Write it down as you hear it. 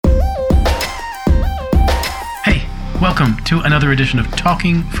Welcome to another edition of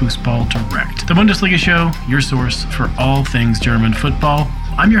Talking Fussball Direct, the Bundesliga show, your source for all things German football.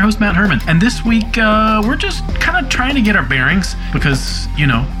 I'm your host, Matt Herman, and this week we're just kind of trying to get our bearings because,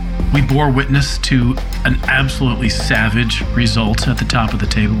 we bore witness to an absolutely savage result at the top of the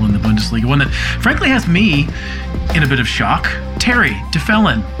table in the Bundesliga, one that frankly has me in a bit of shock. Terry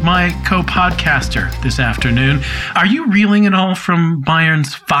DeFellin, my co-podcaster this afternoon, are you reeling at all from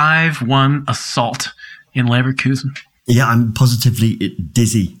Bayern's 5-1 assault in Leverkusen? Yeah, I'm positively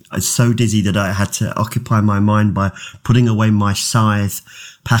dizzy. I'm so dizzy that I had to occupy my mind by putting away my scythe,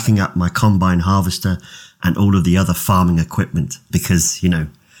 packing up my combine harvester and all of the other farming equipment because,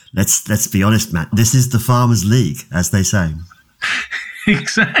 let's be honest, Matt, this is the Farmers League, as they say.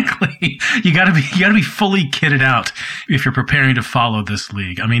 Exactly. You gotta be fully kitted out if you're preparing to follow this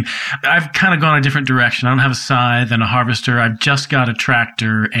league. I mean, I've kind of gone a different direction. I don't have a scythe and a harvester. I've just got a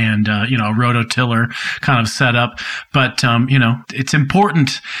tractor and, a rototiller kind of set up. But, it's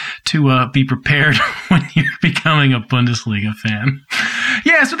important to be prepared when you're becoming a Bundesliga fan.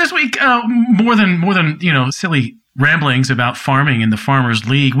 Yeah. So this week, more than silly ramblings about farming in the Farmers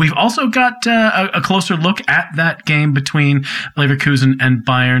League, we've also got a closer look at that game between Leverkusen and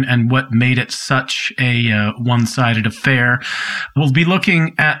Bayern and what made it such a one-sided affair. We'll be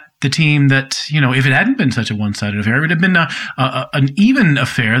looking at the team that, if it hadn't been such a one-sided affair, it would have been an even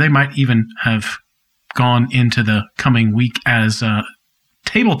affair. They might even have gone into the coming week as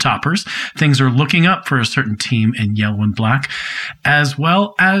table toppers. Things are looking up for a certain team in yellow and black, as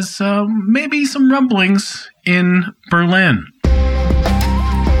well as maybe some rumblings in Berlin.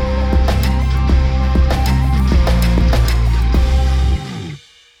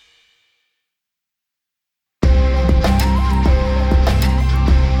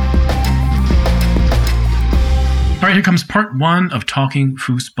 All right, here comes part one of Talking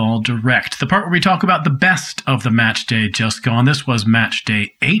Fussball Direct, the part where we talk about the best of the match day just gone. This was match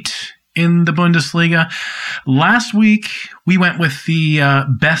day 8 in the Bundesliga. Last week, we went with the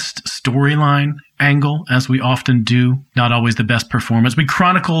best storyline angle, as we often do, not always the best performance. We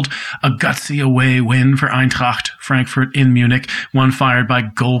chronicled a gutsy away win for Eintracht Frankfurt in Munich, one fired by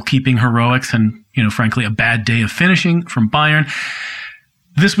goalkeeping heroics and, frankly, a bad day of finishing from Bayern.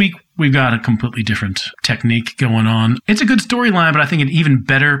 This week, we've got a completely different technique going on. It's a good storyline, but I think an even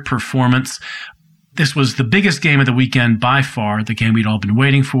better performance. This was the biggest game of the weekend by far, the game we'd all been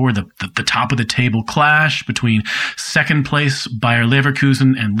waiting for, the top of the table clash between second place Bayer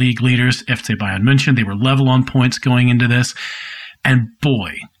Leverkusen and league leaders FC Bayern München. They were level on points going into this. And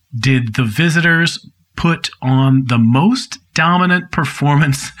boy, did the visitors put on the most dominant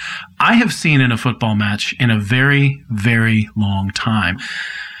performance I have seen in a football match in a very, very long time.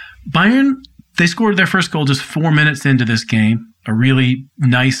 Bayern, they scored their first goal just 4 minutes into this game. A really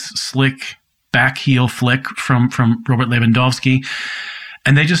nice, slick back heel flick from Robert Lewandowski.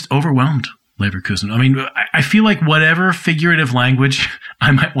 And they just overwhelmed Leverkusen. I mean, I feel like whatever figurative language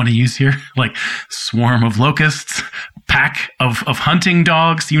I might want to use here, like swarm of locusts, pack of hunting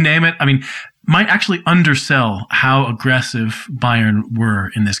dogs, you name it. I mean, might actually undersell how aggressive Bayern were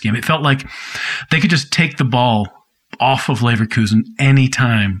in this game. It felt like they could just take the ball off of Leverkusen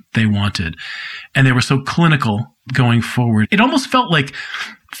anytime they wanted. And they were so clinical going forward. It almost felt like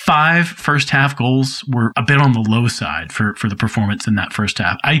 5 first half goals were a bit on the low side for the performance in that first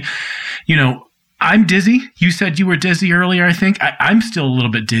half. I'm dizzy. You said you were dizzy earlier, I think. I'm still a little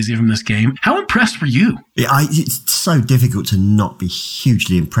bit dizzy from this game. How impressed were you? Yeah, it's so difficult to not be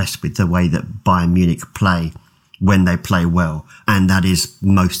hugely impressed with the way that Bayern Munich play when they play well. And that is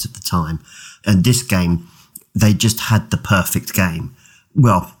most of the time. And this game, they just had the perfect game.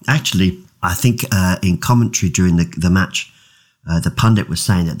 Well, actually, I think in commentary during the match, the pundit was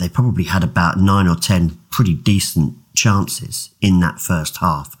saying that they probably had about 9 or 10 pretty decent chances in that first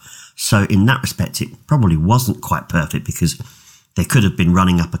half. So in that respect, it probably wasn't quite perfect because they could have been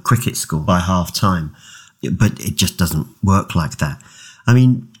running up a cricket score by half time. But it just doesn't work like that. I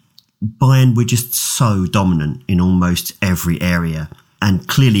mean, Bayern were just so dominant in almost every area. And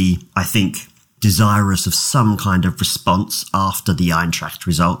clearly, I think, desirous of some kind of response after the Eintracht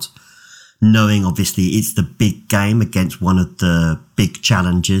result, knowing obviously it's the big game against one of the big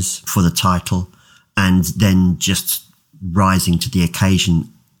challengers for the title, and then just rising to the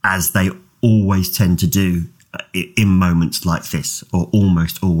occasion as they always tend to do in moments like this, or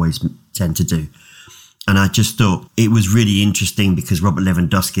almost always tend to do. And I just thought it was really interesting because Robert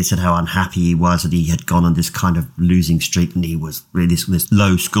Lewandowski said how unhappy he was that he had gone on this kind of losing streak, and he was really this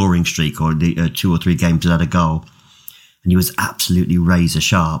low scoring streak, or the 2 or 3 games without a goal. And he was absolutely razor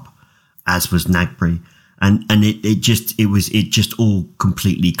sharp, as was Gnabry. And it just all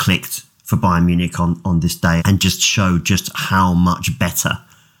completely clicked for Bayern Munich on this day and just show just how much better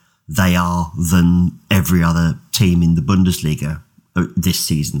they are than every other team in the Bundesliga this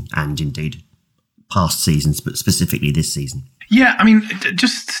season and indeed past seasons, but specifically this season. Yeah, I mean,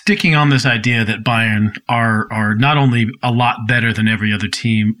 just sticking on this idea that Bayern are not only a lot better than every other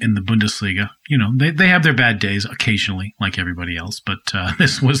team in the Bundesliga. You know, they have their bad days occasionally, like everybody else, but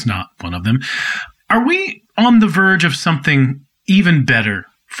this was not one of them. Are we on the verge of something even better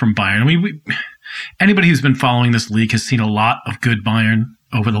from Bayern? I mean, anybody who's been following this league has seen a lot of good Bayern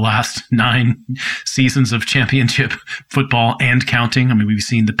over the last 9 seasons of championship football and counting. I mean, we've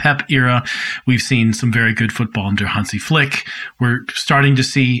seen the Pep era. We've seen some very good football under Hansi Flick. We're starting to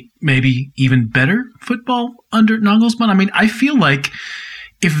see maybe even better football under Nagelsmann. I mean, I feel like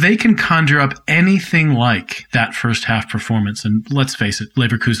if they can conjure up anything like that first half performance, and let's face it,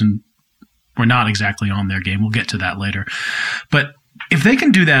 Leverkusen were not exactly on their game. We'll get to that later. But if they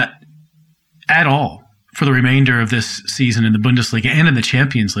can do that at all for the remainder of this season in the Bundesliga and in the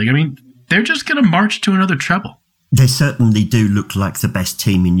Champions League, I mean, they're just going to march to another treble. They certainly do look like the best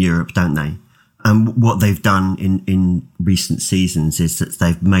team in Europe, don't they? And what they've done in recent seasons is that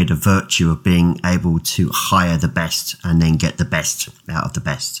they've made a virtue of being able to hire the best and then get the best out of the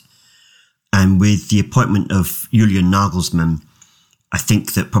best. And with the appointment of Julian Nagelsmann, I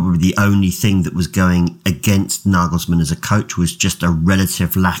think that probably the only thing that was going against Nagelsmann as a coach was just a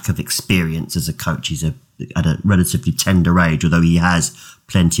relative lack of experience as a coach. He's at a relatively tender age, although he has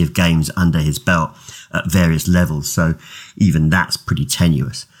plenty of games under his belt at various levels. So even that's pretty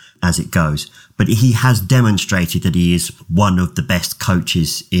tenuous as it goes. But he has demonstrated that he is one of the best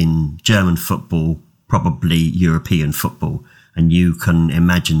coaches in German football, probably European football. And you can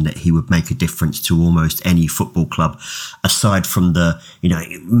imagine that he would make a difference to almost any football club, aside from the,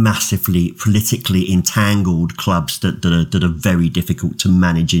 massively politically entangled clubs that are very difficult to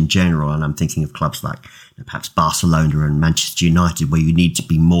manage in general. And I'm thinking of clubs like perhaps Barcelona and Manchester United, where you need to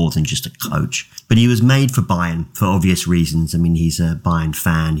be more than just a coach. But he was made for Bayern for obvious reasons. I mean, he's a Bayern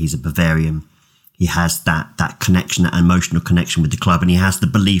fan. He's a Bavarian. He has that connection, that emotional connection with the club, and he has the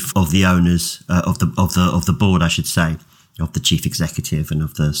belief of the owners, of the board, I should say, of the chief executive and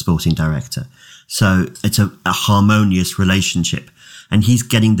of the sporting director. So it's a harmonious relationship, and he's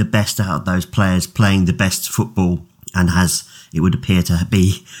getting the best out of those players, playing the best football, and has, it would appear to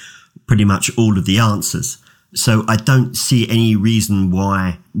be, pretty much all of the answers. So I don't see any reason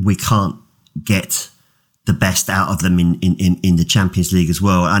why we can't get the best out of them in the Champions League as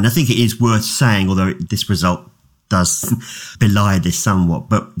well. And I think it is worth saying, although this result does belie this somewhat,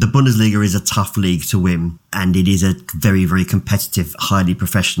 but the Bundesliga is a tough league to win, and it is a very, very competitive, highly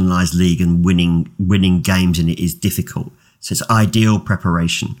professionalized league, and winning games in it is difficult. So it's ideal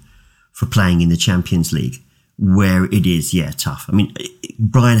preparation for playing in the Champions League, where it is, tough. I mean,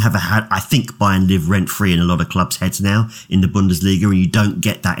 I think Bayern live rent-free in a lot of clubs' heads now in the Bundesliga, and you don't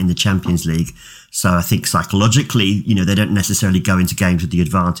get that in the Champions League. So I think psychologically, they don't necessarily go into games with the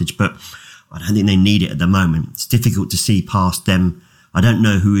advantage, but I don't think they need it at the moment. It's difficult to see past them. I don't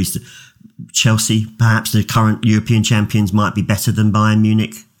know who is Chelsea. Perhaps the current European champions might be better than Bayern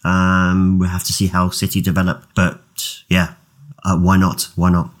Munich. We'll have to see how City develop. But why not? Why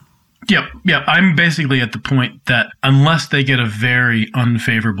not? Yep. I'm basically at the point that unless they get a very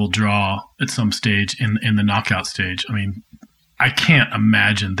unfavorable draw at some stage in the knockout stage, I mean, I can't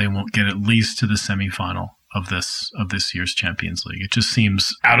imagine they won't get at least to the semifinal of this year's Champions League. It just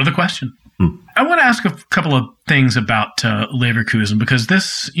seems out of the question. I want to ask a couple of things about Leverkusen, because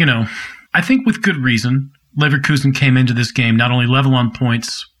this, I think with good reason, Leverkusen came into this game not only level on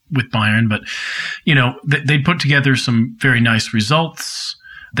points with Bayern, but, they put together some very nice results.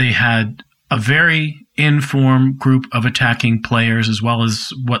 They had a very in-form group of attacking players, as well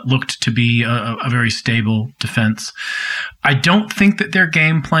as what looked to be a very stable defense. I don't think that their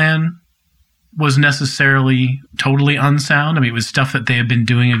game plan was necessarily totally unsound. I mean, it was stuff that they had been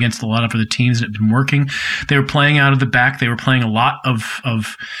doing against a lot of other teams that had been working. They were playing out of the back. They were playing a lot of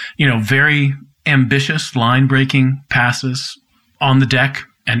very ambitious line-breaking passes on the deck,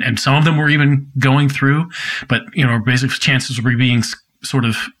 and some of them were even going through, but, basic chances were being sort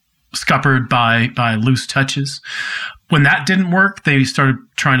of scuppered by loose touches. When that didn't work, they started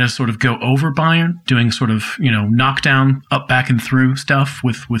trying to sort of go over Bayern, doing sort of, knockdown, up, back, and through stuff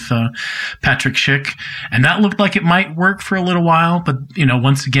with Patrick Schick. And that looked like it might work for a little while, but,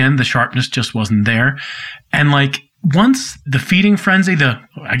 once again, the sharpness just wasn't there. And once the feeding frenzy,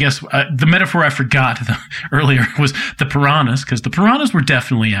 the metaphor I forgot earlier was the piranhas, because the piranhas were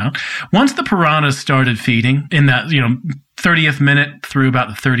definitely out. Once the piranhas started feeding in that, 30th minute through about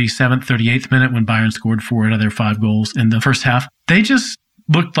the 37th, 38th minute, when Bayern scored 4 out of their 5 goals in the first half, they just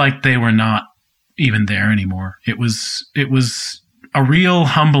looked like they were not even there anymore. It was a real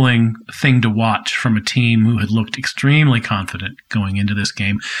humbling thing to watch from a team who had looked extremely confident going into this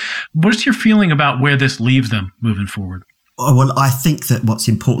game. What's your feeling about where this leaves them moving forward? Well, I think that what's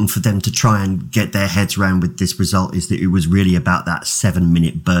important for them to try and get their heads around with this result is that it was really about that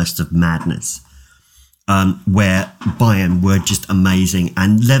 7-minute burst of madness, where Bayern were just amazing,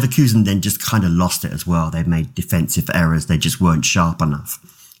 and Leverkusen then just kind of lost it as well. They made defensive errors. They just weren't sharp enough.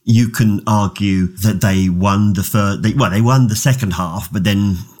 You can argue that they won they won the second half, but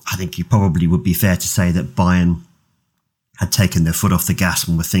then I think you probably would be fair to say that Bayern had taken their foot off the gas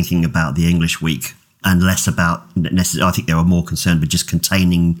and were thinking about the English week and less about I think they were more concerned with just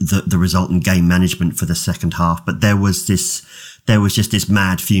containing the resultant game management for the second half. But there was just this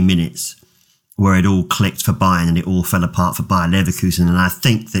mad few minutes where it all clicked for Bayern and it all fell apart for Bayer Leverkusen. And I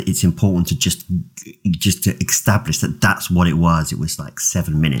think that it's important to just to establish that that's what it was. It was like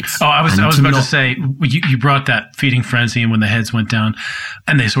 7 minutes. Oh, I was about to say, you brought that feeding frenzy and when the heads went down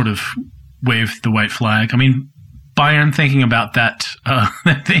and they sort of waved the white flag. I mean, Bayern thinking about that,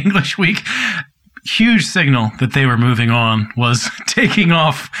 the English week, huge signal that they were moving on was taking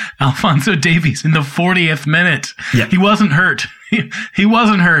off Alphonso Davies in the 40th minute. Yeah. He wasn't hurt. He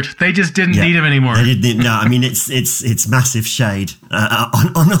wasn't hurt. They just didn't need him anymore. They didn't. No, I mean it's massive shade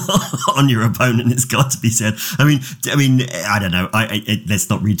on your opponent. It's got to be said. I mean, I don't know. Let's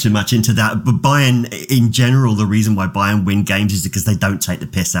not read too much into that. But Bayern, in general, the reason why Bayern win games is because they don't take the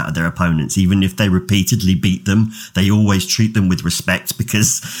piss out of their opponents. Even if they repeatedly beat them, they always treat them with respect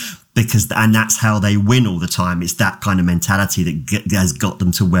because and that's how they win all the time. It's that kind of mentality that has got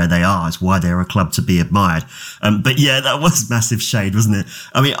them to where they are. It's why they're a club to be admired. But yeah, that was massive shade, wasn't it?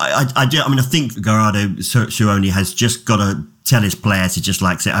 I mean, I think Gerardo Scioni has just got to tell his players to just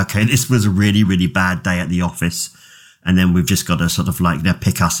like say, okay, this was a really, really bad day at the office. And then we've just got to sort of like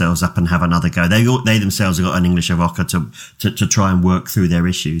pick ourselves up and have another go. They themselves have got an English Avoca to try and work through their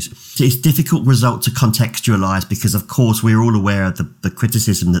issues. It's a difficult result to contextualize because, of course, we're all aware of the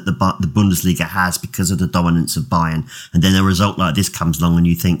criticism that the Bundesliga has because of the dominance of Bayern. And then a result like this comes along and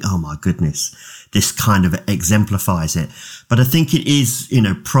you think, oh my goodness, this kind of exemplifies it. But I think it is,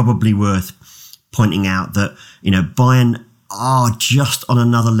 probably worth pointing out that, Bayern are just on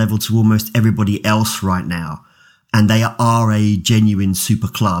another level to almost everybody else right now. And they are a genuine super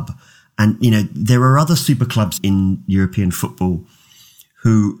club. And, there are other super clubs in European football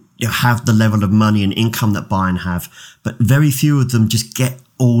who have the level of money and income that Bayern have, but very few of them just get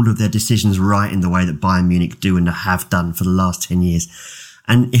all of their decisions right in the way that Bayern Munich do and have done for the last 10 years.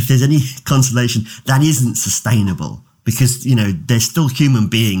 And if there's any consolation, that isn't sustainable because, they're still human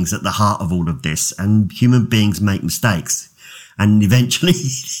beings at the heart of all of this, and human beings make mistakes. And eventually,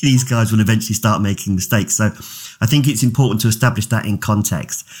 these guys will eventually start making mistakes. So I think it's important to establish that in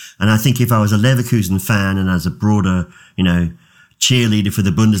context. And I think if I was a Leverkusen fan and as a broader, cheerleader for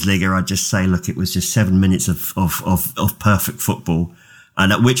the Bundesliga, I'd just say, look, it was just 7 minutes of perfect football.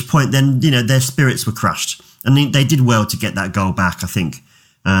 And at which point then, their spirits were crushed. And they did well to get that goal back, I think.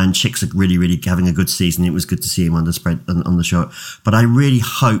 And Schick's really, really having a good season. It was good to see him on the spread, on the shot. But I really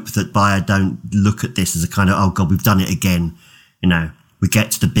hope that Bayern don't look at this as a kind of, oh God, we've done it again. We get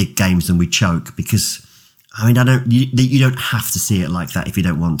to the big games and we choke because, you don't have to see it like that if you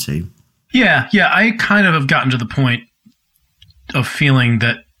don't want to. Yeah. I kind of have gotten to the point of feeling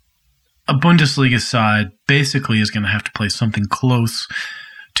that a Bundesliga side basically is going to have to play something close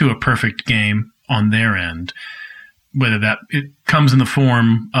to a perfect game on their end. Whether that it comes in the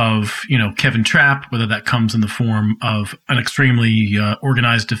form of, Kevin Trapp, whether that comes in the form of an extremely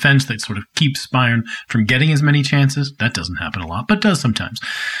organized defense that sort of keeps Bayern from getting as many chances. That doesn't happen a lot, but does sometimes.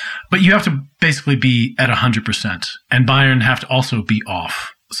 But you have to basically be at 100%, and Bayern have to also be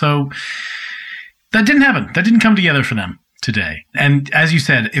off. So that didn't happen. That didn't come together for them today. And as you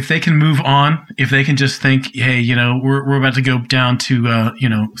said, if they can move on, if they can just think, hey, we're about to go down to,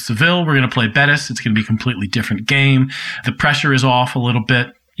 Seville, we're going to play Betis. It's going to be a completely different game. The pressure is off a little bit.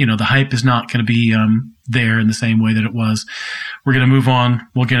 The hype is not going to be there in the same way that it was. We're going to move on.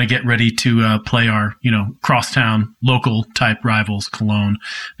 We're going to get ready to play our, crosstown local type rivals, Cologne,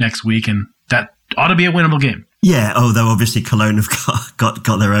 next week. And that ought to be a winnable game. Yeah, although obviously Cologne have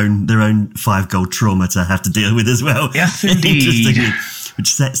got their own 5-goal trauma to have to deal with as well. Yes, indeed. Which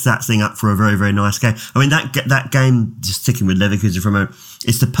sets that thing up for a very, very nice game. I mean, that game, just sticking with Leverkusen for a moment,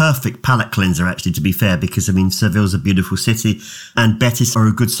 It's the perfect palate cleanser, actually, to be fair, because, I mean, Seville's a beautiful city and Betis are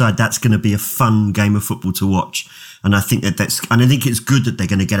a good side. That's going to be a fun game of football to watch. And I think and I think it's good that they're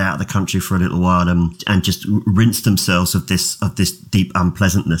going to get out of the country for a little while and just rinse themselves of this deep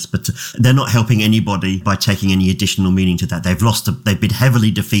unpleasantness. But they're not helping anybody by taking any additional meaning to that. They've been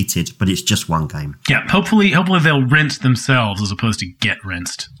heavily defeated, but it's just one game. Yeah, hopefully they'll rinse themselves as opposed to get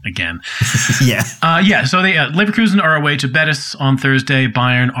rinsed again. Yeah. So Leverkusen are away to Betis on Thursday.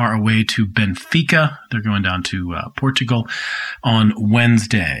 Bayern are away to Benfica. They're going down to Portugal on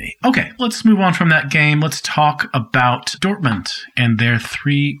Wednesday. Okay, let's move on from that game. Let's talk about Dortmund and their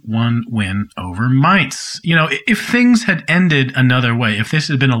 3-1 win over Mainz. You know, if things had ended another way, if this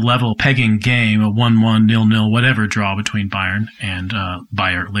had been a level pegging game, a 1-1, 0-0, whatever draw between Bayern and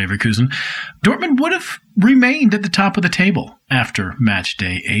Bayer Leverkusen, Dortmund would have remained at the top of the table after match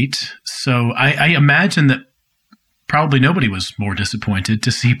day 8. So I imagine that probably nobody was more disappointed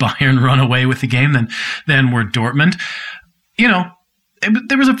to see Bayern run away with the game than were Dortmund. You know,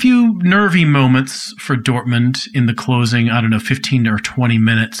 there was a few nervy moments for Dortmund in the closing, 15 or 20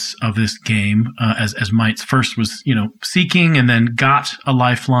 minutes of this game, as Mainz first was, seeking and then got a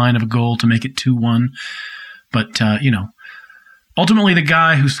lifeline of a goal to make it 2-1. But, ultimately the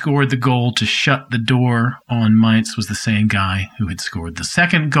guy who scored the goal to shut the door on Mainz was the same guy who had scored the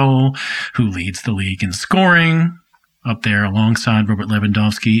second goal, who leads the league in scoring up there alongside Robert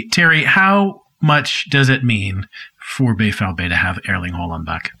Lewandowski. Terry, how much does it mean for BVB to have Erling Haaland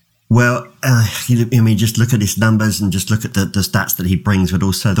back? Well, just look at his numbers and just look at the stats that he brings, but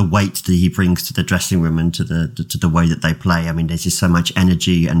also the weight that he brings to the dressing room and to the way that they play. I mean, there's just so much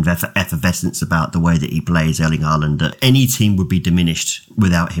energy and effervescence about the way that he plays, Erling Haaland, that any team would be diminished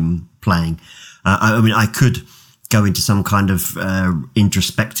without him playing. I could go into some kind of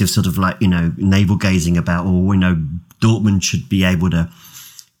introspective sort of navel gazing about, Dortmund should be able to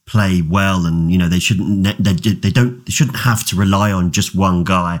play well, and they shouldn't have to rely on just one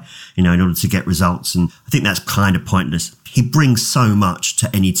guy, in order to get results. And I think that's kind of pointless. He brings so much to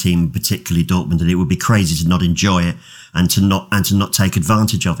any team, particularly Dortmund, that it would be crazy to not enjoy it and to not take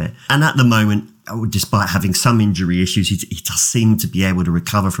advantage of it. And at the moment, despite having some injury issues, he does seem to be able to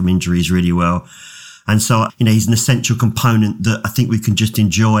recover from injuries really well. And so, he's an essential component that I think we can just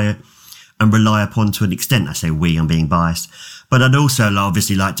enjoy and rely upon to an extent. I say we, I'm being biased. But I'd also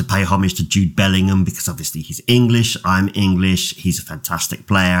obviously like to pay homage to Jude Bellingham, because obviously he's English, I'm English, he's a fantastic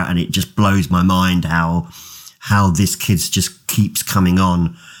player, and it just blows my mind how this kid just keeps coming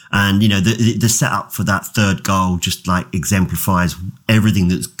on. And, the setup for that third goal just exemplifies everything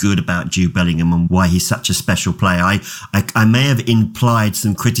that's good about Jude Bellingham and why he's such a special player. I may have implied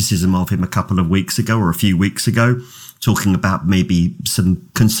some criticism of him a couple of weeks ago or a few weeks ago, talking about maybe some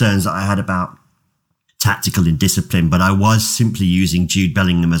concerns that I had about tactical indiscipline, but I was simply using Jude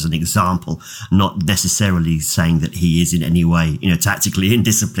Bellingham as an example, not necessarily saying that he is in any way, tactically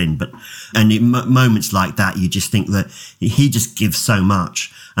indisciplined. And in moments like that, you just think that he just gives so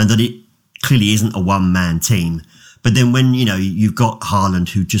much, and that it clearly isn't a one-man team. But then when, you've got Haaland,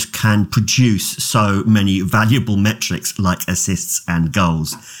 who just can produce so many valuable metrics like assists and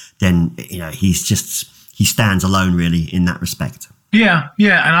goals, then, he stands alone really in that respect. Yeah.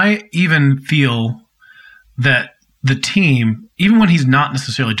 And I even feel that the team, even when he's not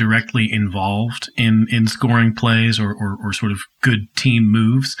necessarily directly involved in scoring plays or sort of good team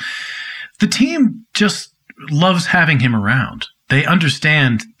moves, the team just loves having him around. They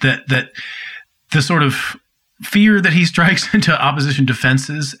understand that the sort of fear that he strikes into opposition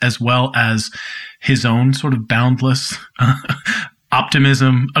defenses, as well as his own sort of boundless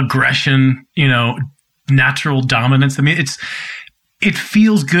optimism, aggression, natural dominance. I mean, it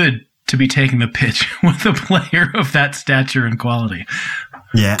feels good to be taking the pitch with a player of that stature and quality.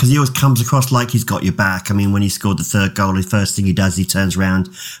 Yeah, because he always comes across like he's got your back. I mean, when he scored the third goal, the first thing he does, he turns around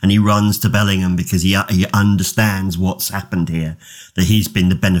and he runs to Bellingham because he understands what's happened here, that he's been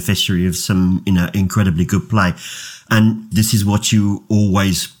the beneficiary of some, incredibly good play. And this is what you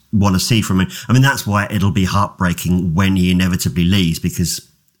always want to see from him. I mean, that's why it'll be heartbreaking when he inevitably leaves, because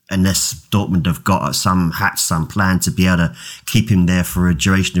unless Dortmund have got some plan to be able to keep him there for a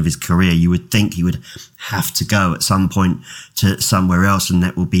duration of his career, you would think he would have to go at some point to somewhere else, and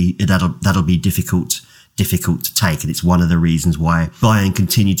that'll be difficult to take. And it's one of the reasons why Bayern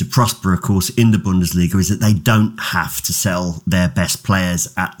continue to prosper, of course, in the Bundesliga, is that they don't have to sell their best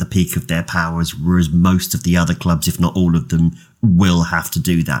players at the peak of their powers, whereas most of the other clubs, if not all of them, will have to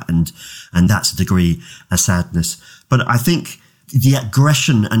do that. And that's a degree of sadness. But I think the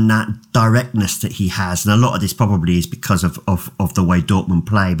aggression and that directness that he has, and a lot of this probably is because of the way Dortmund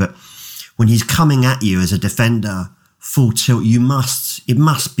play, but when he's coming at you as a defender full tilt, it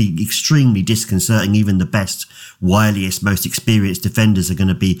must be extremely disconcerting. Even the best, wiliest, most experienced defenders are going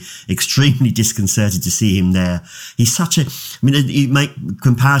to be extremely disconcerted to see him there. He's such a, I mean, you make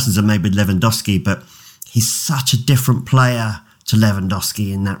comparisons are made with Lewandowski, but he's such a different player to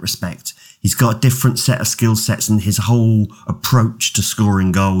Lewandowski in that respect. He's got a different set of skill sets, and his whole approach to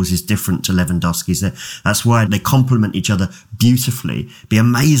scoring goals is different to Lewandowski's. That's why they complement each other beautifully. It'd be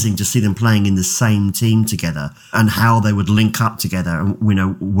amazing to see them playing in the same team together and how they would link up together, and,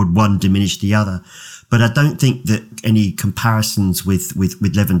 would one diminish the other. But I don't think that any comparisons with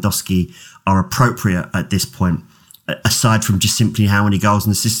Lewandowski are appropriate at this point, aside from just simply how many goals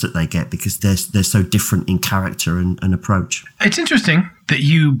and assists that they get, because they're so different in character and approach. It's interesting that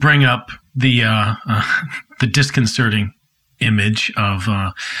you bring up the disconcerting image of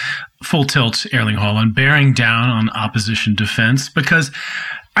full tilt Erling Haaland bearing down on opposition defense, because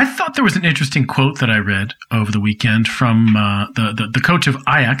I thought there was an interesting quote that I read over the weekend from the coach of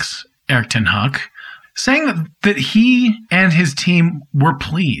Ajax, Erik ten Hag, saying that he and his team were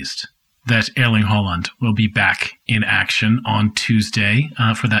pleased that Erling Haaland will be back in action on Tuesday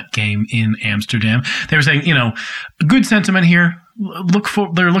for that game in Amsterdam. They were saying, good sentiment here.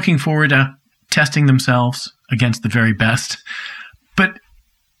 They're looking forward to testing themselves against the very best. But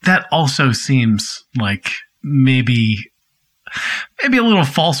that also seems like maybe a little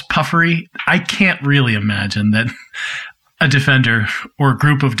false puffery. I can't really imagine that a defender or a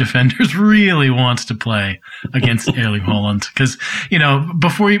group of defenders really wants to play against Erling Haaland, because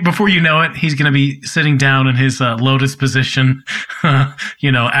before you know it, he's going to be sitting down in his lotus position,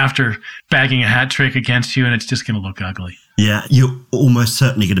 after bagging a hat trick against you, and it's just going to look ugly. Yeah, you're almost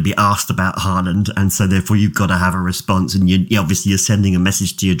certainly going to be asked about Haaland, and so therefore you've got to have a response. And you're sending a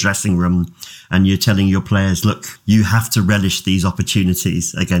message to your dressing room, and you're telling your players, look, you have to relish these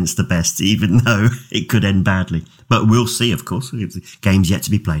opportunities against the best, even though it could end badly. But we'll see, of course. The game's yet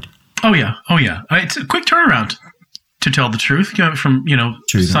to be played. Oh yeah. It's a quick turnaround, to tell the truth, from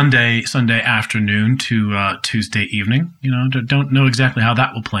Sunday afternoon to Tuesday evening. Don't know exactly how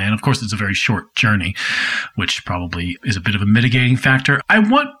that will play, and of course it's a very short journey, which probably is a bit of a mitigating factor. I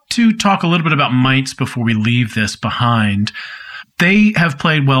want to talk a little bit about Mainz before we leave this behind. They have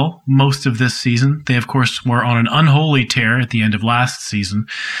played well most of this season. They, of course, were on an unholy tear at the end of last season.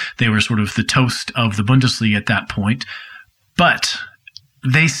 They were sort of the toast of the Bundesliga at that point, but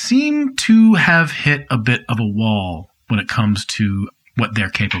they seem to have hit a bit of a wall when it comes to what they're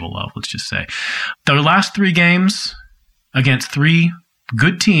capable of, let's just say. Their last 3 games against 3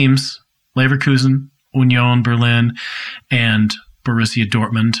 good teams, Leverkusen, Union Berlin, and Borussia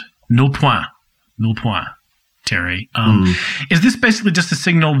Dortmund, 0 points. 0 points, Terry. Is this basically just a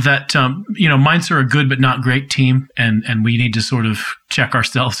signal that, Mainz are a good but not great team, and we need to sort of check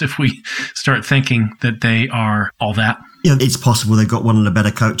ourselves if we start thinking that they are all that? Yeah, it's possible they've got one of the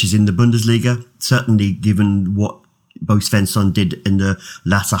better coaches in the Bundesliga, certainly given what Bo Svensson did in the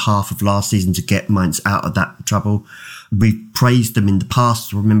latter half of last season to get Mainz out of that trouble. We praised them in the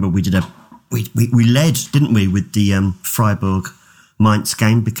past. Remember, we led, didn't we, with the Freiburg Mainz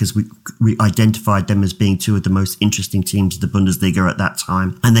game, because we identified them as being 2 of the most interesting teams of the Bundesliga at that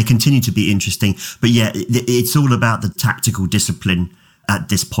time, and they continue to be interesting. But yeah, it's all about the tactical discipline at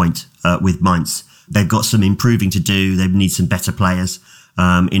this point with Mainz. They've got some improving to do. They need some better players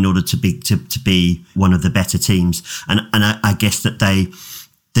in order to be one of the better teams. And I guess that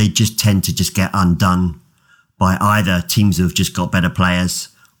they just tend to just get undone by either teams who have just got better players,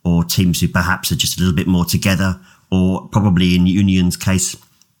 or teams who perhaps are just a little bit more together, or probably in Union's case,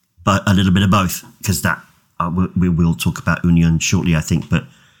 but a little bit of both, because we will talk about Union shortly, I think. But I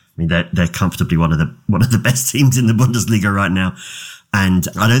mean, they're comfortably one of the best teams in the Bundesliga right now. And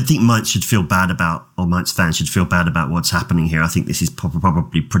I don't think Mainz should feel bad about, or Mainz fans should feel bad about what's happening here. I think this is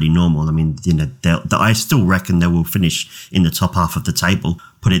probably pretty normal. I mean, I still reckon they will finish in the top half of the table,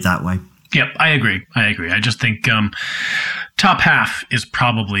 put it that way. Yep, I agree. I just think top half is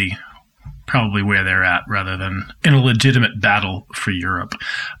probably where they're at, rather than in a legitimate battle for Europe.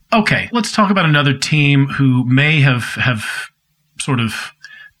 Okay, let's talk about another team who may have sort of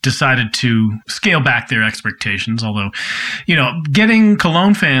decided to scale back their expectations, although, getting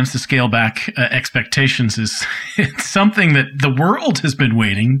Cologne fans to scale back expectations it's something that the world has been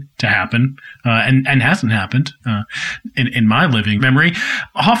waiting to happen, and hasn't happened in my living memory.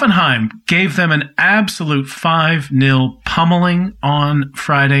 Hoffenheim gave them an absolute 5-0 pummeling on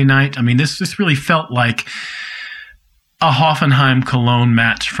Friday night. I mean, this really felt like a Hoffenheim-Cologne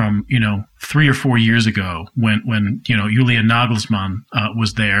match from, 3 or 4 years ago when Julian Nagelsmann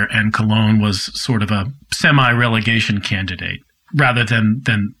was there and Cologne was sort of a semi-relegation candidate. rather than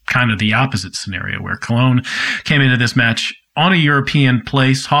kind of the opposite scenario where Cologne came into this match on a European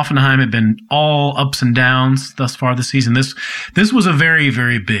place. Hoffenheim had been all ups and downs thus far this season. This was a very,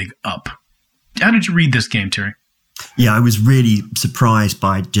 very big up. How did you read this game, Terry? Yeah, I was really surprised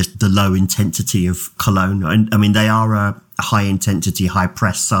by just the low intensity of Cologne. I mean, they are a high intensity, high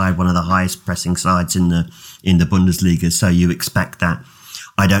press side, one of the highest pressing sides in the Bundesliga. So you expect that.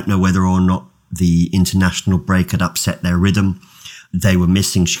 I don't know whether or not the international break had upset their rhythm. They were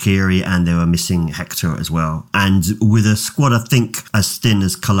missing Shaqiri and they were missing Hector as well. And with a squad, I think, as thin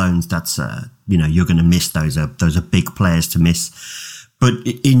as Cologne's, that's, you're going to miss those. Those are big players to miss. But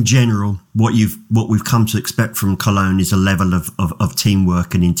in general, what we've come to expect from Cologne is a level of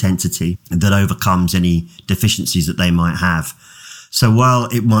teamwork and intensity that overcomes any deficiencies that they might have. So while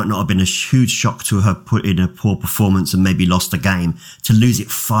it might not have been a huge shock to have put in a poor performance and maybe lost a game, to lose it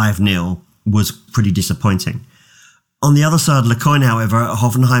 5-0 was pretty disappointing. On the other side of the coin, however,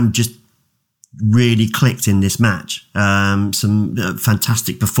 Hoffenheim just really clicked in this match. Some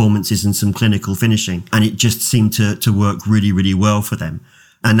fantastic performances and some clinical finishing. And it just seemed to work really, really well for them.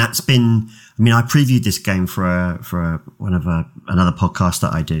 And that's been, I previewed this game for another podcast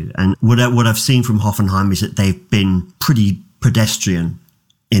that I do. And what I've seen from Hoffenheim is that they've been pretty pedestrian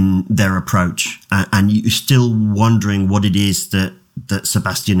in their approach. And you're still wondering what it is that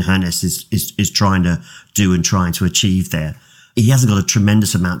Sebastian Hoeneß is trying to do and trying to achieve there. He hasn't got a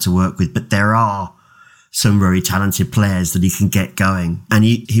tremendous amount to work with, but there are some very talented players that he can get going. And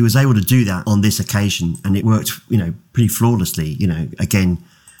he was able to do that on this occasion, and it worked, pretty flawlessly. Again,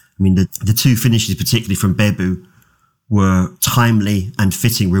 the two finishes, particularly from Bebu, were timely and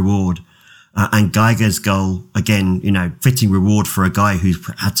fitting reward. And Geiger's goal, again, fitting reward for a guy who's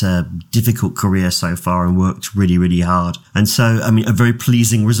had a difficult career so far and worked really, really hard. And so, a very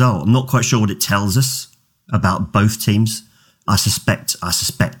pleasing result. I'm not quite sure what it tells us about both teams. I suspect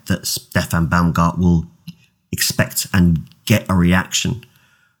that Stefan Baumgart will expect and get a reaction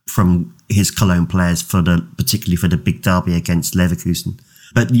from his Cologne players particularly for the big derby against Leverkusen.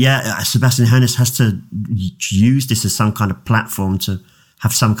 But yeah, Sebastian Hoeneß has to use this as some kind of platform to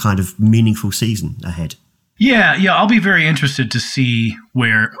have some kind of meaningful season ahead. Yeah, I'll be very interested to see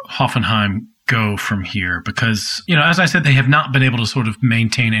where Hoffenheim go from here because, as I said, they have not been able to sort of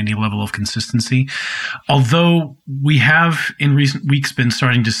maintain any level of consistency. Although we have in recent weeks been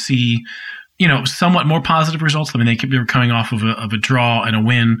starting to see, somewhat more positive results. They were coming off of a draw and a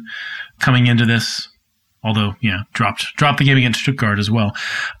win coming into this. Although, dropped the game against Stuttgart as well.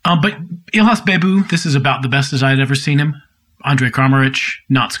 But Ilhas Bebu, this is about the best as I'd ever seen him. Andrej Kramaric,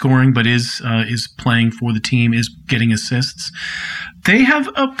 not scoring, but is playing for the team, is getting assists. They have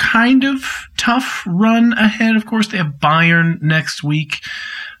a kind of tough run ahead. Of course, they have Bayern next week.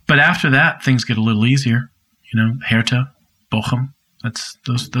 But after that, things get a little easier. Hertha, Bochum.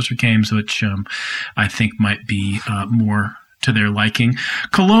 Those are games which I think might be more to their liking.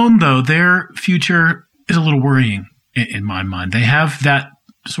 Cologne, though, their future is a little worrying in my mind. They have that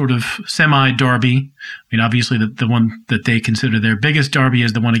sort of semi-derby. Obviously the one that they consider their biggest derby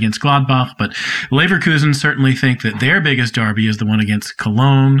is the one against Gladbach, but Leverkusen certainly think that their biggest derby is the one against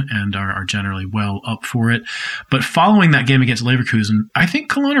Cologne and are generally well up for it. But following that game against Leverkusen, I think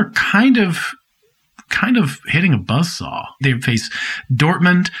Cologne are kind of hitting a buzzsaw. They face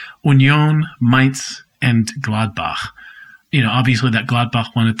Dortmund, Union, Mainz, and Gladbach. Obviously that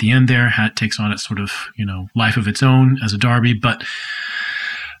Gladbach one at the end there takes on its sort of, life of its own as a derby, but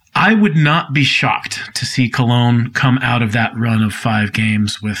I would not be shocked to see Cologne come out of that run of 5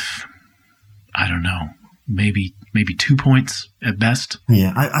 games with, I don't know, maybe 2 points at best.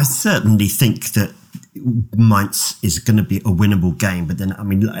 Yeah, I certainly think that Mainz is going to be a winnable game, but then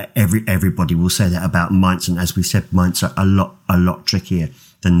everybody will say that about Mainz, and as we said, Mainz are a lot trickier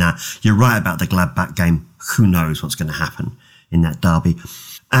than that. You're right about the Gladbach game. Who knows what's going to happen in that derby?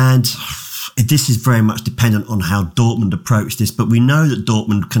 And this is very much dependent on how Dortmund approach this, but we know that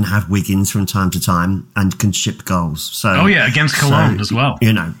Dortmund can have Wiggins from time to time and can ship goals. So, against Cologne as well. For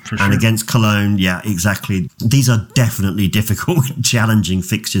sure. And against Cologne, yeah, exactly. These are definitely difficult, challenging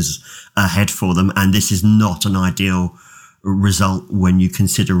fixtures ahead for them, and this is not an ideal result when you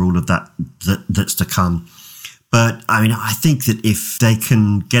consider all of that's to come. But, I think that if they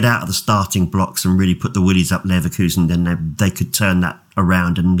can get out of the starting blocks and really put the willies up Leverkusen, then they could turn that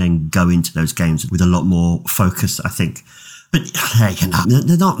around and then go into those games with a lot more focus, I think. But, hey,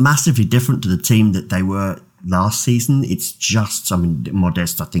 they're not massively different to the team that they were last season. It's just,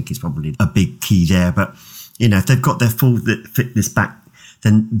 Modest, I think, is probably a big key there. But, if they've got their full fitness back,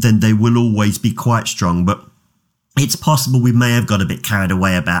 then they will always be quite strong. But it's possible we may have got a bit carried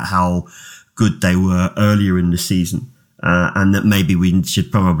away about how good they were earlier in the season. and that maybe we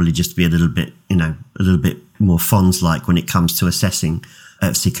should probably just be a little bit more Fonz-like when it comes to assessing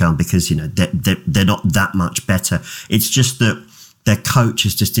FC Köln, because, they're not that much better. It's just that their coach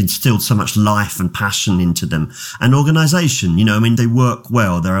has just instilled so much life and passion into them, and organisation. They work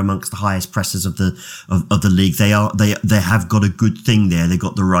well. They're amongst the highest pressers of the league. They have got a good thing there. They've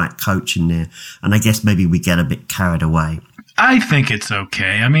got the right coach in there, and I guess maybe we get a bit carried away. I think it's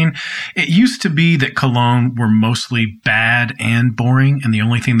okay. It used to be that Cologne were mostly bad and boring, and the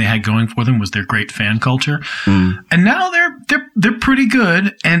only thing they had going for them was their great fan culture. And now they're pretty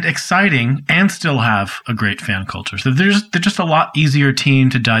good and exciting, and still have a great fan culture. So they're just a lot easier team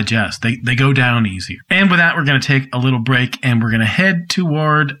to digest. They go down easier. And with that, we're going to take a little break, and we're going to head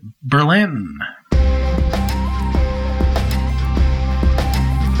toward Berlin.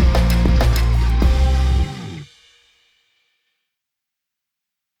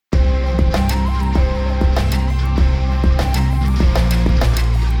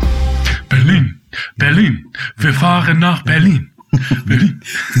 Berlin. Wir fahren nach Berlin.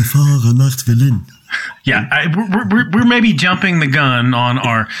 Wir fahren nach Berlin. Yeah, we're maybe jumping the gun on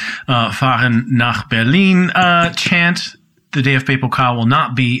our fahren nach Berlin chant. The DFB Pokal will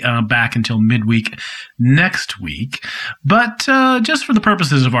not be back until midweek next week. But just for the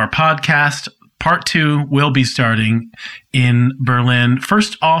purposes of our podcast, Part 2 will be starting in Berlin.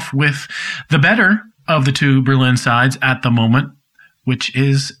 First off with the better of the two Berlin sides at the moment, which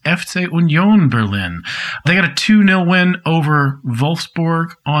is FC Union Berlin. They got a 2-0 win over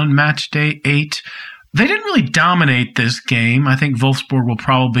Wolfsburg on match day 8. They didn't really dominate this game. I think Wolfsburg will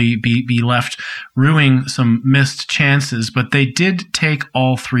probably be left ruining some missed chances, but they did take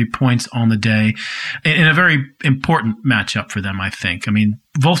all 3 points on the day in a very important matchup for them, I think.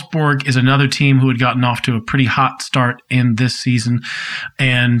 Wolfsburg is another team who had gotten off to a pretty hot start in this season,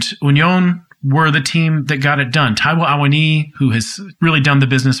 and Union were the team that got it done. Taiwo Awoniyi, who has really done the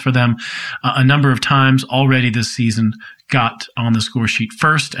business for them a number of times already this season, got on the score sheet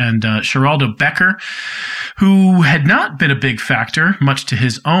first. And Geraldo Becker, who had not been a big factor, much to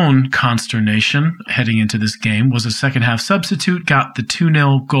his own consternation heading into this game, was a second-half substitute, got the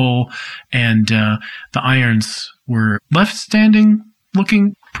 2-0 goal, and the Irons were left standing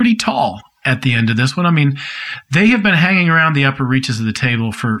looking pretty tall at the end of this one. They have been hanging around the upper reaches of the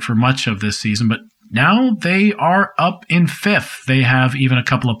table for much of this season, but now they are up in 5th. They have even a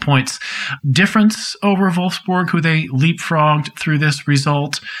couple of points difference over Wolfsburg, who they leapfrogged through this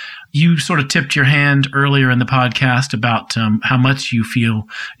result. You sort of tipped your hand earlier in the podcast about how much you feel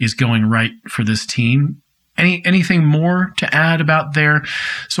is going right for this team. Anything more to add about their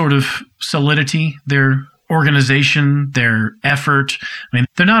sort of solidity, their organization, their effort?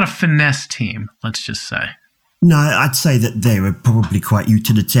 They're not a finesse team, let's just say. No, I'd say that they were probably quite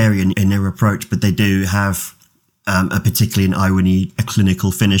utilitarian in their approach, but they do have, particularly in Awoniyi, a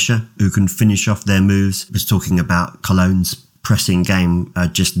clinical finisher who can finish off their moves. I was talking about Cologne's pressing game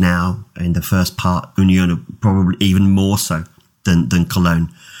just now in the first part. Union probably even more so than Cologne.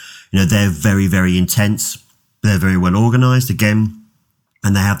 They're very, very intense. They're very well organised again,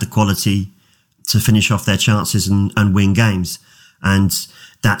 and they have the quality to finish off their chances and win games. And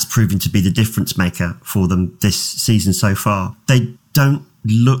that's proven to be the difference maker for them this season so far. They don't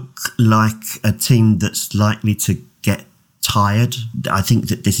look like a team that's likely to get tired. I think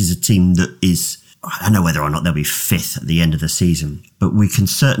that this is a team that is, I don't know whether or not they'll be 5th at the end of the season, but we can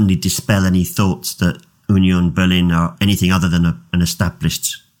certainly dispel any thoughts that Union Berlin are anything other than an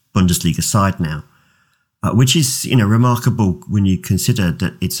established Bundesliga side now, which is, remarkable when you consider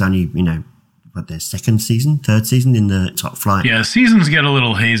that it's only, their third season in the top flight. Yeah, seasons get a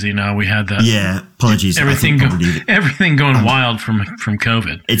little hazy now. We had that. Yeah, apologies. Everything going wild from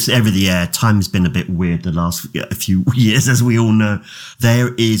COVID. It's everything. Yeah, time's been a bit weird the last few years, as we all know.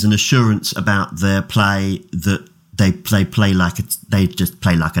 There is an assurance about their play that they just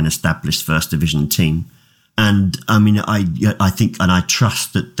play like an established first division team. And I think and I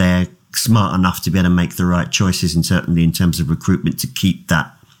trust that they're smart enough to be able to make the right choices, and certainly in terms of recruitment, to keep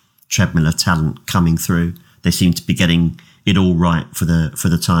that treadmill of talent coming through. They seem to be getting it all right for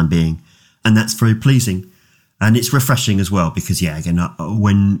the time being, and that's very pleasing. And it's refreshing as well, because again,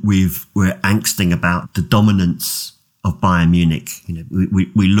 when we're angsting about the dominance of Bayern Munich,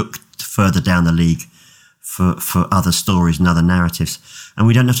 we look further down the league for other stories and other narratives, and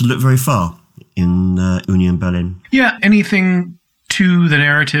we don't have to look very far in Union Berlin. Yeah, anything to the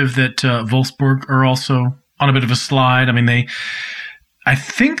narrative that Wolfsburg are also on a bit of a slide. I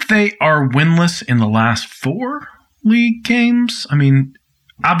think they are winless in the last 4 league games.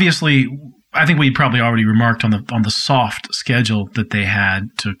 Obviously, I think we probably already remarked on the soft schedule that they had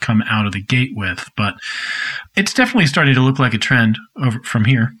to come out of the gate with, but it's definitely starting to look like a trend from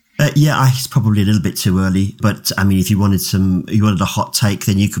here. It's probably a little bit too early, but I mean, if you wanted a hot take,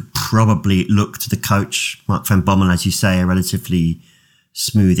 then you could probably look to the coach, Mark van Bommel, as you say, a relatively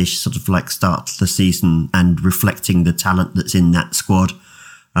smoothish sort of like start to the season and reflecting the talent that's in that squad.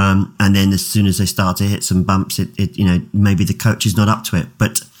 And then as soon as they start to hit some bumps, maybe the coach is not up to it,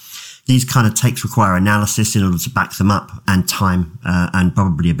 but these kind of takes require analysis in order to back them up and time, and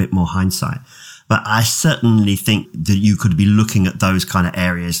probably a bit more hindsight. But I certainly think that you could be looking at those kind of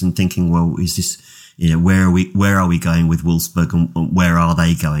areas and thinking, well, is this, where are we going with Wolfsburg and where are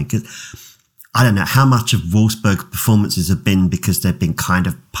they going? 'Cause I don't know how much of Wolfsburg's performances have been because they've been kind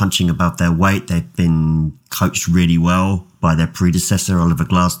of punching above their weight. They've been coached really well by their predecessor, Oliver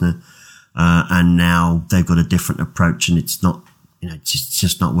Glasner. And now they've got a different approach and it's not, it's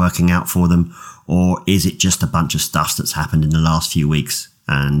just not working out for them. Or is it just a bunch of stuff that's happened in the last few weeks?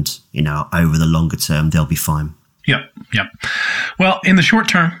 And, over the longer term, they'll be fine. Yep. Well, in the short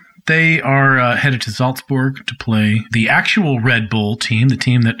term, they are headed to Salzburg to play the actual Red Bull team, the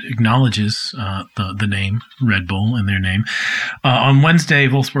team that acknowledges the name Red Bull in their name. On Wednesday,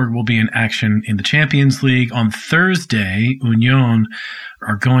 Wolfsburg will be in action in the Champions League. On Thursday, Union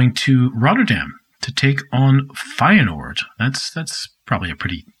are going to Rotterdam to take on Feyenoord. That's probably a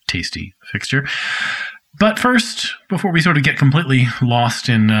pretty tasty fixture. But first, before we sort of get completely lost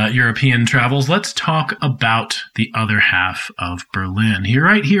in European travels, let's talk about the other half of Berlin.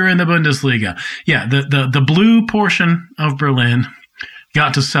 Right here in the Bundesliga. Yeah, the blue portion of Berlin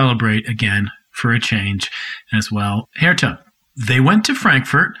got to celebrate again for a change as well. Hertha, they went to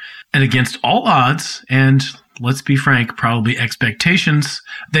Frankfurt, and against all odds, and let's be frank, probably expectations,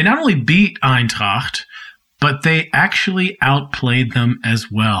 they not only beat Eintracht, but they actually outplayed them as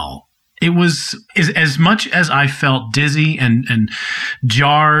well. It was as much as I felt dizzy and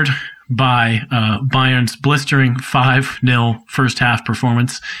jarred by Bayern's blistering 5-0 first half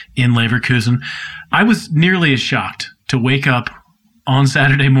performance in Leverkusen. I was nearly as shocked to wake up on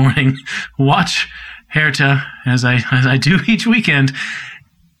Saturday morning, watch Hertha as I do each weekend,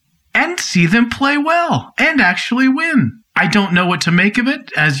 and see them play well and actually win. I don't know what to make of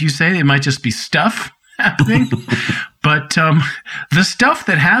it. As you say, it might just be stuff happening, but the stuff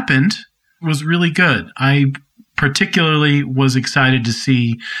that happened was really good. I particularly was excited to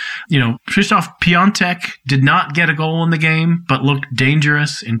see, Krzysztof Piątek did not get a goal in the game, but looked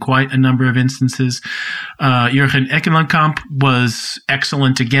dangerous in quite a number of instances. Jurgen Ekkelenkamp was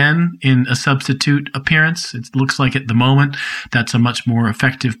excellent again in a substitute appearance. It looks like at the moment that's a much more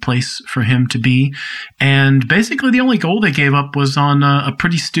effective place for him to be. And basically the only goal they gave up was on a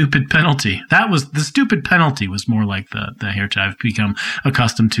pretty stupid penalty. The stupid penalty was more like the Hertha I've become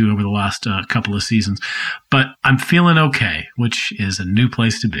accustomed to over the last couple of seasons. But I'm feeling okay, which is a new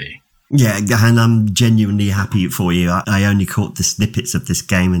place to be. Yeah, and I'm genuinely happy for you. I only caught the snippets of this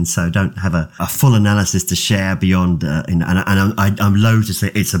game, and so don't have a full analysis to share beyond. And I'm loath to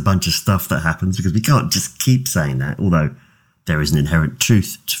say it's a bunch of stuff that happens because we can't just keep saying that. Although there is an inherent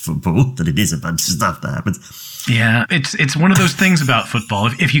truth to football that it is a bunch of stuff that happens. Yeah, it's one of those things about football.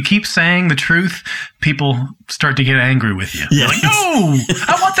 If you keep saying the truth, people start to get angry with you. Yeah. Like, no,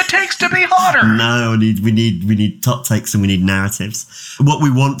 I want the takes to be hotter. No, we need top takes and we need narratives. What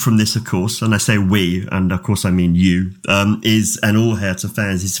we want from this, of course, and I say we, and of course I mean you, is, and all Hertha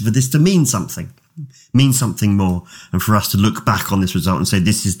fans, is for this to mean something more, and for us to look back on this result and say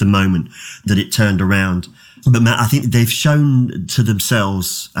this is the moment that it turned around. But Matt, I think they've shown to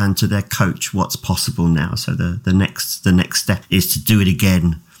themselves and to their coach what's possible now. So the next step is to do it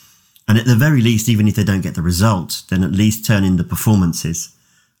again. And at the very least, even if they don't get the result, then at least turn in the performances,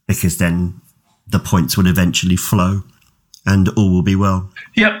 because then the points will eventually flow and all will be well.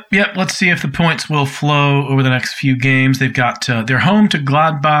 Yep. Let's see if the points will flow over the next few games. They've got, they're home to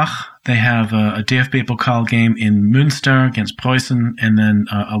Gladbach. They have a DFB Pokal game in Münster against Preußen, and then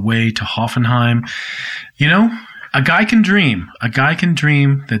away to Hoffenheim. A guy can dream.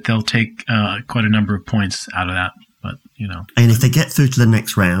 That they'll take quite a number of points out of that. But, And if they get through to the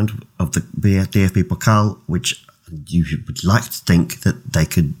next round of the DFB Pokal, which you would like to think that they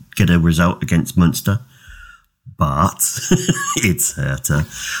could get a result against Münster, but it's Hertha.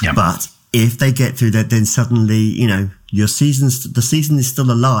 Yep. But if they get through that, then suddenly, the season is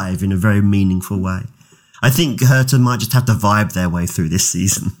still alive in a very meaningful way. I think Hertha might just have to vibe their way through this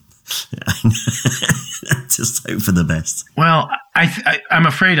season. Just hope for the best. Well, I'm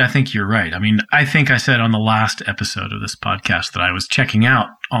afraid I think you're right. I mean, I think I said on the last episode of this podcast that I was checking out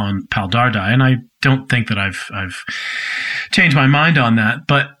on Pal Dardai, and I don't think that I've changed my mind on that.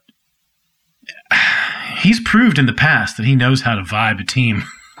 But he's proved in the past that he knows how to vibe a team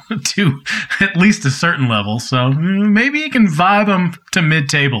to at least a certain level. So maybe he can vibe them to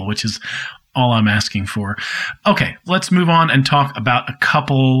mid-table, which is all I'm asking for. Okay, let's move on and talk about a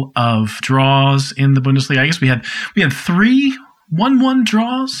couple of draws in the Bundesliga. I guess we had 3 1-1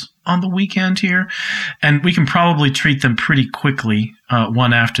 draws on the weekend here, and we can probably treat them pretty quickly,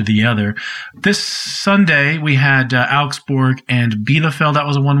 one after the other. This Sunday, we had Augsburg and Bielefeld. That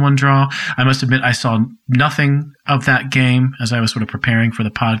was a 1-1 draw. I must admit, I saw nothing of that game as I was sort of preparing for the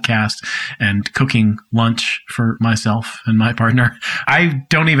podcast and cooking lunch for myself and my partner. I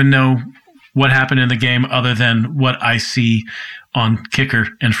don't even know what happened in the game other than what I see on Kicker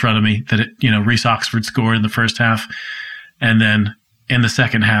in front of me, that Reece Oxford scored in the first half. And then in the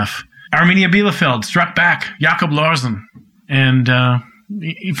second half, Arminia Bielefeld struck back Jakob Larsen. And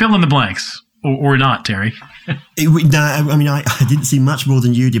you fill in the blanks, or not, Terry. I didn't see much more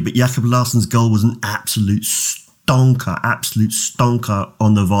than you did, but Jakob Larsen's goal was an absolute stonker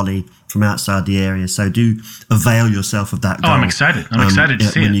on the volley from outside the area. So do avail yourself of that goal. Oh, I'm excited. I'm excited to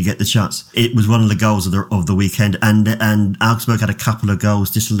see when it. you get the chance. It was one of the goals of the weekend, and Augsburg had a couple of goals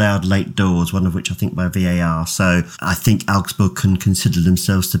disallowed late doors, one of which I think by VAR. So I think Augsburg can consider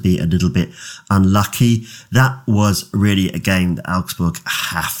themselves to be a little bit unlucky. That was really a game that Augsburg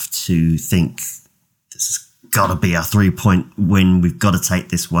have to think, this has got to be a 3-point win. We've got to take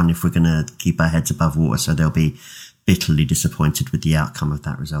this one if we're going to keep our heads above water. So they'll be bitterly disappointed with the outcome of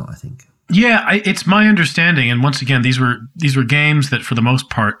that result, I think. Yeah, it's my understanding, and once again, these were games that for the most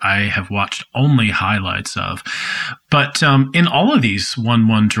part I have watched only highlights of. But in all of these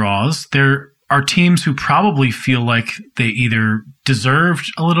 1-1 draws, there are teams who probably feel like they either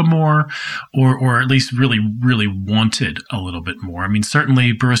deserved a little more or at least really, really wanted a little bit more. I mean,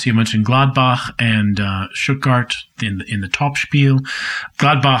 certainly Borussia Mönchengladbach and Stuttgart in the Topspiel.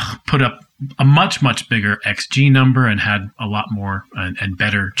 Gladbach put up a much, much bigger XG number and had a lot more and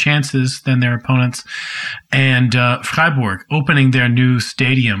better chances than their opponents. And Freiburg, opening their new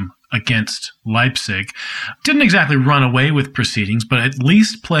stadium against Leipzig, didn't exactly run away with proceedings, but at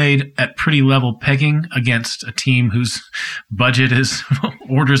least played at pretty level pegging against a team whose budget is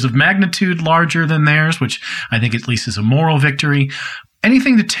orders of magnitude larger than theirs, which I think at least is a moral victory.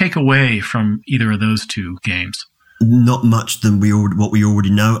 Anything to take away from either of those two games? Not much than what we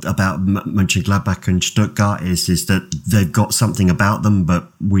already know about Mönchengladbach and Stuttgart is that they've got something about them,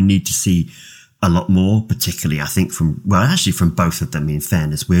 but we need to see a lot more, particularly I think from both of them, in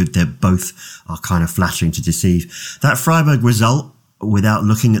fairness. They're both are kind of flattering to deceive. That Freiburg result, without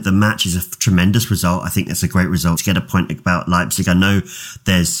looking at the match, is a tremendous result. I think that's a great result to get a point about Leipzig. I know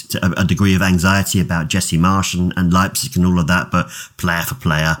there's a degree of anxiety about Jesse Marsch and Leipzig and all of that, but player for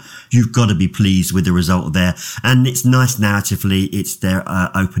player, you've got to be pleased with the result there. And it's nice narratively. It's their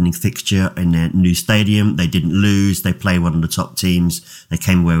opening fixture in their new stadium. They didn't lose. They played one of the top teams. They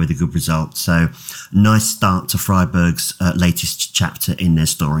came away with a good result. So nice start to Freiburg's latest chapter in their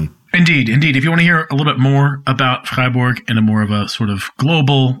story. Indeed. If you want to hear a little bit more about Freiburg in a more of a sort of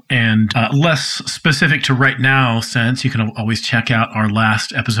global and less specific to right now sense, you can always check out our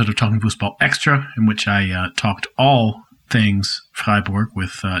last episode of Talking Fussball Extra, in which I talked all things Freiburg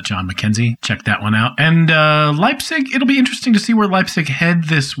with John McKenzie. Check that one out. And Leipzig, it'll be interesting to see where Leipzig head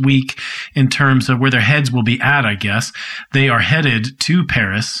this week in terms of where their heads will be at, I guess. They are headed to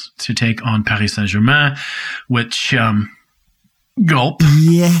Paris to take on Paris Saint-Germain, which... Gulp.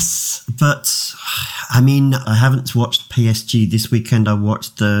 Yes, but I mean, I haven't watched PSG this weekend. I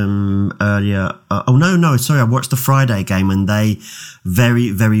watched them earlier. I watched the Friday game, and they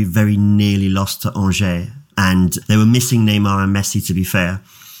very, very, very nearly lost to Angers, and they were missing Neymar and Messi, to be fair.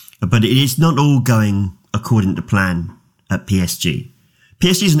 But it is not all going according to plan at PSG.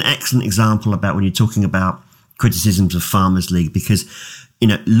 PSG is an excellent example about when you're talking about criticisms of Farmers League, because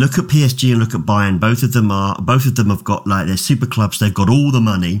look at PSG and look at Bayern. Both of them have got like their super clubs. They've got all the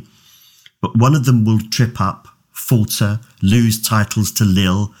money, but one of them will trip up, falter, lose titles to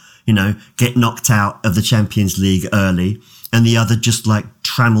Lille, get knocked out of the Champions League early, and the other just like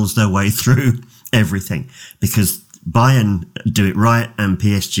trammels their way through everything, because Bayern do it right and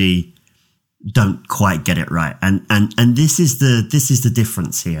PSG don't quite get it right. And this is the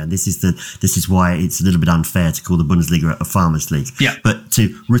difference here. And this is why it's a little bit unfair to call the Bundesliga a farmers league. Yeah. But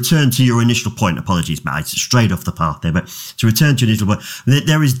to return to your initial point, apologies, Matt, it's straight off the path there, but to return to your initial point,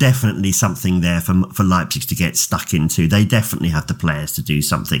 there is definitely something there for Leipzig to get stuck into. They definitely have the players to do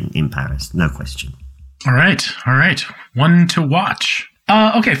something in Paris. No question. All right. One to watch.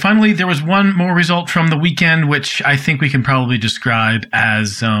 Okay, finally, there was one more result from the weekend, which I think we can probably describe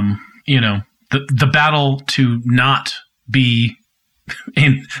as, the battle to not be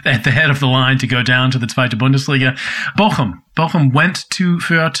at the head of the line to go down to the Zweite Bundesliga. Bochum went to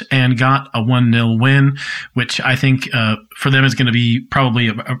Fürth and got a 1-0 win, which I think for them is going to be probably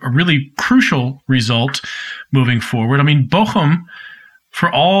a really crucial result moving forward. I mean, Bochum,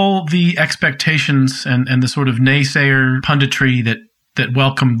 for all the expectations and the sort of naysayer punditry that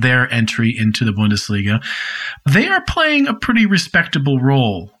welcomed their entry into the Bundesliga, they are playing a pretty respectable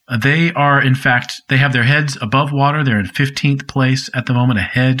role. They are, in fact, they have their heads above water. They're in 15th place at the moment,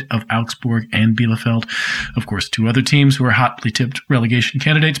 ahead of Augsburg and Bielefeld. Of course, two other teams who are hotly tipped relegation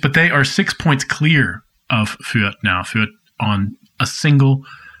candidates, but they are 6 points clear of Fürth now. Fürth on a single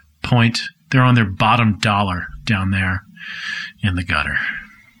point. They're on their bottom dollar down there in the gutter.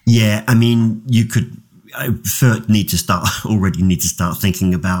 Yeah, I mean, Fürth need to start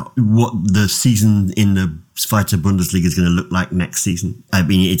thinking about what the season in the Zweite Bundesliga is going to look like next season. I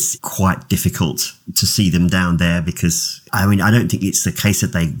mean, it's quite difficult to see them down there because, I mean, I don't think it's the case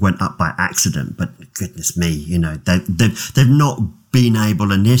that they went up by accident, but goodness me, you know, they've not been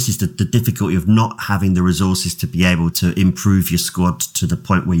able, and this is the difficulty of not having the resources to be able to improve your squad to the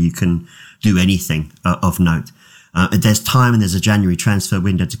point where you can do anything of note. There's time and there's a January transfer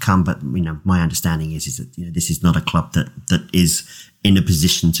window to come, but you know, my understanding is that this is not a club that is in a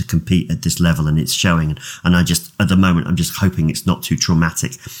position to compete at this level, and it's showing. And at the moment, I'm just hoping it's not too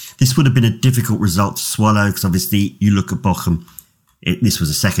traumatic. This would have been a difficult result to swallow because obviously you look at Bochum. This was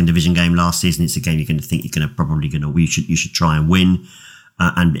a second division game last season. It's a game you're going to think you should try and win,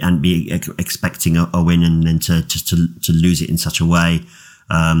 and be expecting a win, and then to lose it in such a way,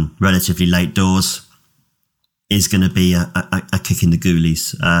 relatively late doors, is going to be a kick in the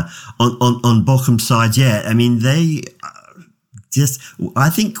goalies. On Bochum's side, yeah, I mean, I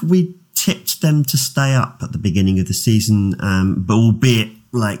think we tipped them to stay up at the beginning of the season, but albeit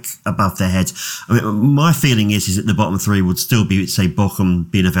like above their heads. I mean, my feeling is that the bottom three would still be, say, Bochum,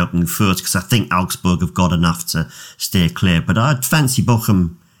 Bielefeld and Fürth, because I think Augsburg have got enough to steer clear. But I'd fancy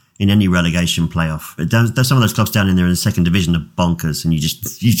Bochum in any relegation playoff. There's some of those clubs down in there in the second division are bonkers, and you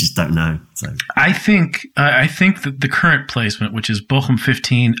just don't know. So I think that the current placement, which is Bochum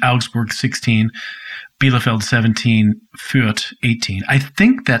 15, Augsburg 16, Bielefeld 17, Fürth 18. I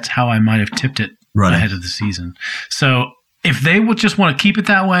think that's how I might have tipped it ahead of the season. So if they would just want to keep it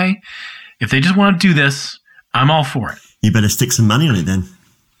that way, if they just want to do this, I'm all for it. You better stick some money on it then,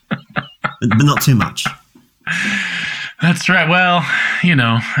 but not too much. That's right. Well, you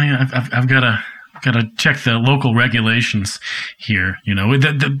know, I've got to check the local regulations here. You know,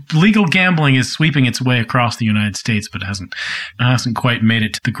 the legal gambling is sweeping its way across the United States, but it hasn't quite made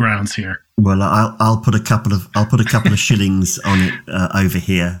it to the grounds here. Well, I'll put a couple of shillings on it over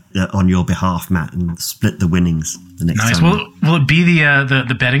here on your behalf, Matt, and split the winnings the next time. Nice. Will it be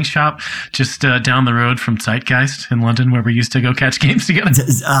the betting shop just down the road from Zeitgeist in London, where we used to go catch games together?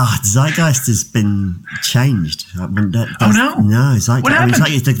 Zeitgeist has been changed. No, Zeitgeist. What happened?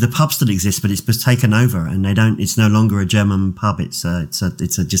 The pub still exists, but it's been taken over, and they don't. It's no longer a German pub. It's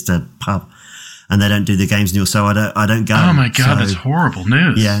just a pub, and they don't do the games anymore. So I don't go. Oh my God, that's horrible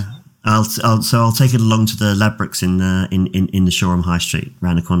news. Yeah. I'll take it along to the Ladbrokes in the Shoreham High Street,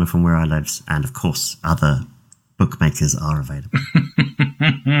 round the corner from where I live, and of course other bookmakers are available.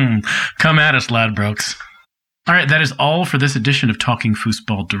 Come at us, Ladbrokes. All right, that is all for this edition of Talking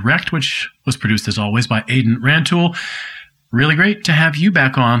Fussball Direct, which was produced as always by Aidan Rantoul. Really great to have you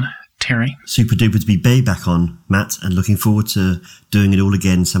back on, Terry. Super duper to be back on, Matt, and looking forward to doing it all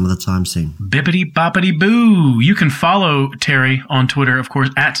again some other time soon. Bippity boppity boo. You can follow Terry on Twitter, of course,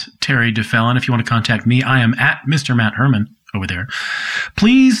 at Terry DeFellon. If you want to contact me, I am at Mr. Matt Herman over there.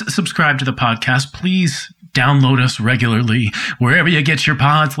 Please subscribe to the podcast. Please download us regularly wherever you get your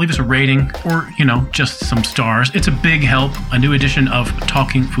pods. Leave us a rating or, just some stars. It's a big help. A new edition of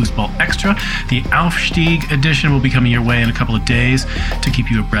Talking Fussball Extra. The Aufstieg edition will be coming your way in a couple of days to keep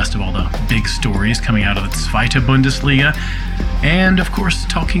you abreast of all the big stories coming out of the Zweite Bundesliga. And, of course,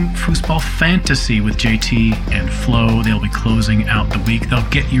 Talking Fussball Fantasy with JT and Flo. They'll be closing out the week. They'll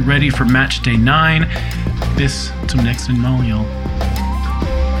get you ready for match day 9. Bis zum nächsten Mal, y'all.